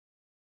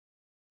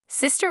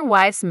Sister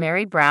Wives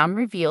Mary Brown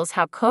reveals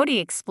how Cody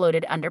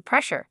exploded under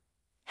pressure.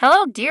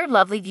 Hello, dear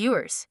lovely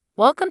viewers.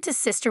 Welcome to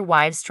Sister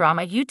Wives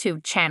Drama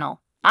YouTube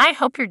channel. I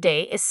hope your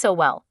day is so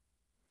well.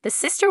 The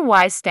Sister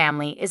Wives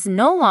family is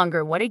no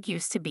longer what it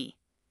used to be.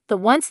 The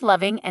once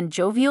loving and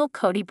jovial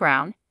Cody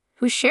Brown,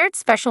 who shared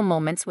special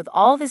moments with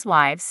all of his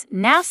wives,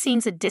 now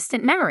seems a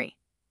distant memory.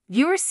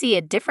 Viewers see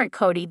a different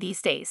Cody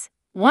these days.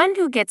 One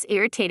who gets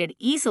irritated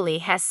easily,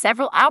 has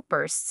several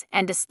outbursts,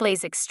 and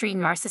displays extreme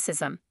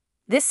narcissism.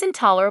 This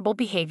intolerable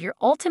behavior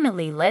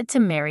ultimately led to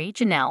Mary,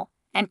 Janelle,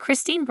 and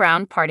Christine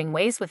Brown parting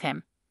ways with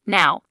him.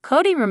 Now,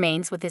 Cody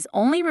remains with his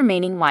only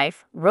remaining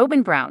wife,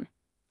 Robyn Brown.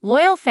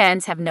 Loyal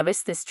fans have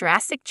noticed this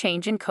drastic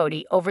change in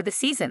Cody over the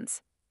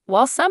seasons.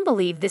 While some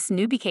believe this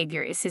new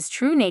behavior is his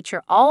true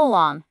nature all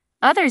along,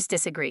 others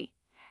disagree.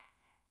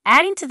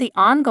 Adding to the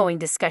ongoing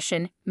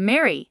discussion,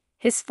 Mary,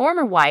 his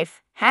former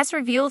wife, has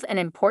revealed an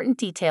important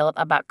detail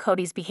about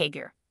Cody's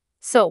behavior.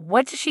 So,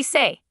 what does she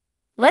say?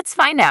 Let's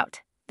find out.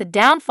 The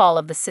downfall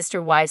of the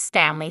Sister Wives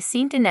family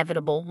seemed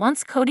inevitable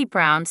once Cody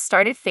Brown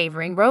started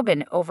favoring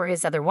Robyn over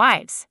his other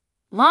wives.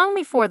 Long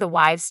before the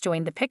wives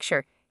joined the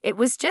picture, it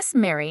was just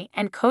Mary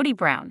and Cody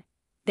Brown.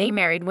 They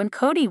married when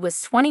Cody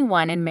was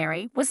 21 and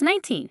Mary was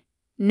 19.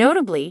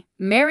 Notably,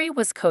 Mary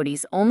was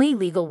Cody's only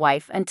legal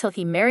wife until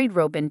he married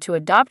Robyn to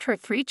adopt her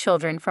 3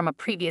 children from a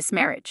previous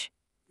marriage.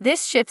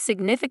 This shift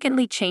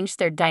significantly changed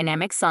their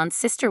dynamics on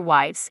Sister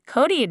Wives.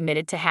 Cody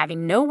admitted to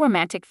having no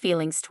romantic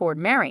feelings toward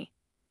Mary.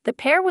 The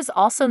pair was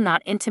also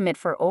not intimate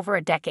for over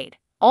a decade.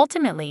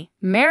 Ultimately,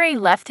 Mary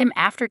left him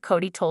after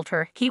Cody told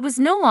her he was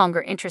no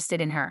longer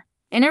interested in her.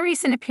 In a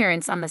recent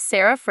appearance on the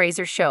Sarah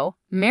Fraser show,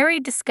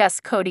 Mary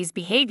discussed Cody's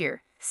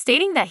behavior,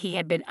 stating that he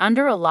had been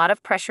under a lot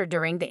of pressure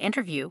during the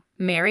interview.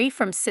 Mary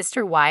from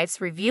Sister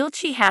Wives revealed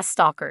she has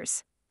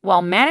stalkers.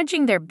 While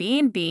managing their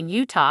B&B in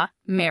Utah,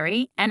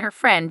 Mary and her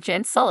friend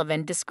Jen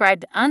Sullivan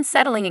described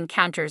unsettling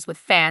encounters with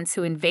fans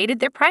who invaded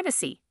their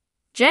privacy.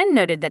 Jen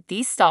noted that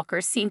these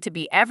stalkers seem to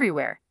be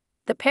everywhere.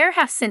 The pair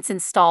have since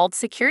installed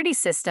security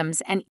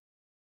systems and